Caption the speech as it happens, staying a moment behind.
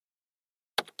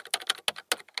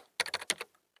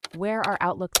Where are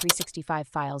Outlook 365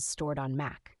 files stored on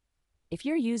Mac? If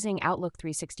you're using Outlook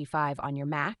 365 on your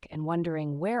Mac and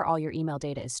wondering where all your email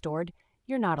data is stored,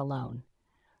 you're not alone.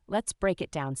 Let's break it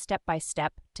down step by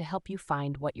step to help you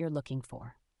find what you're looking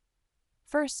for.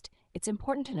 First, it's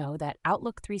important to know that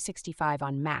Outlook 365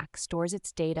 on Mac stores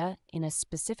its data in a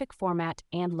specific format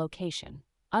and location.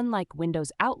 Unlike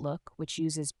Windows Outlook, which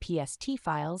uses PST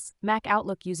files, Mac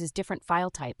Outlook uses different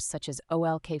file types such as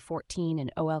OLK14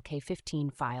 and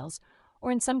OLK15 files,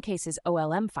 or in some cases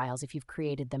OLM files if you've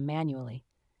created them manually.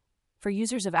 For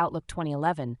users of Outlook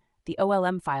 2011, the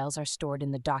OLM files are stored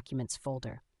in the Documents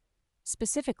folder.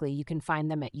 Specifically, you can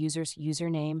find them at User's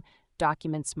Username,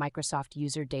 Documents, Microsoft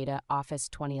User Data, Office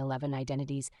 2011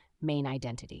 Identities, Main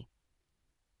Identity.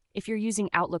 If you're using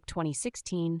Outlook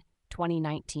 2016,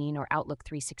 2019, or Outlook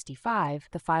 365,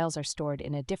 the files are stored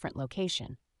in a different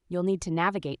location. You'll need to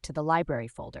navigate to the Library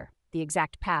folder. The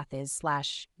exact path is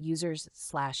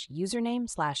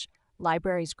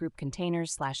 /users/username/libraries group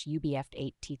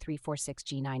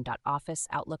containers/ubf8t346g9.office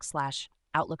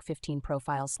outlook/outlook15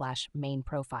 profile/main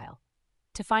profile.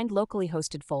 To find locally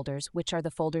hosted folders, which are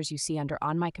the folders you see under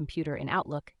On My Computer in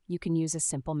Outlook, you can use a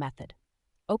simple method.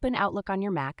 Open Outlook on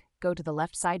your Mac, go to the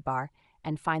left sidebar,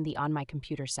 and find the On My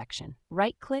Computer section.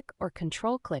 Right-click or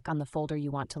Control-click on the folder you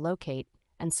want to locate,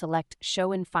 and select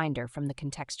Show in Finder from the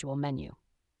contextual menu.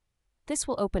 This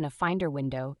will open a Finder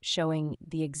window showing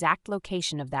the exact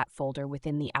location of that folder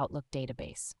within the Outlook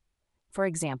database. For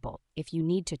example, if you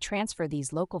need to transfer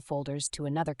these local folders to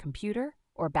another computer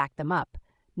or back them up,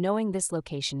 knowing this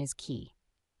location is key.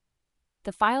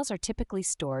 The files are typically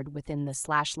stored within the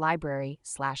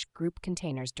 /library/group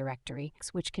containers directory,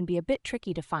 which can be a bit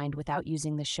tricky to find without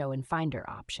using the Show in Finder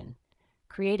option.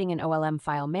 Creating an OLM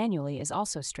file manually is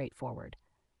also straightforward.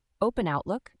 Open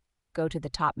Outlook, go to the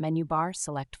top menu bar,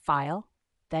 select File,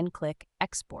 then click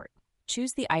Export.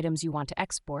 Choose the items you want to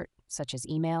export, such as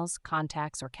emails,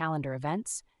 contacts, or calendar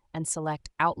events, and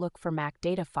select Outlook for Mac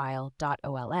Data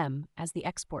File.olm as the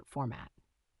export format.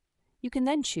 You can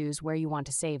then choose where you want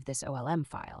to save this OLM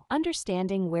file.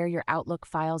 Understanding where your Outlook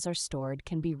files are stored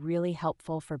can be really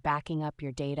helpful for backing up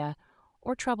your data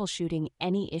or troubleshooting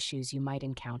any issues you might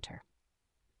encounter.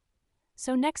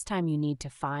 So next time you need to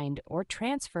find or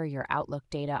transfer your Outlook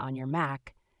data on your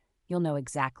Mac, you'll know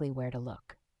exactly where to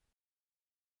look.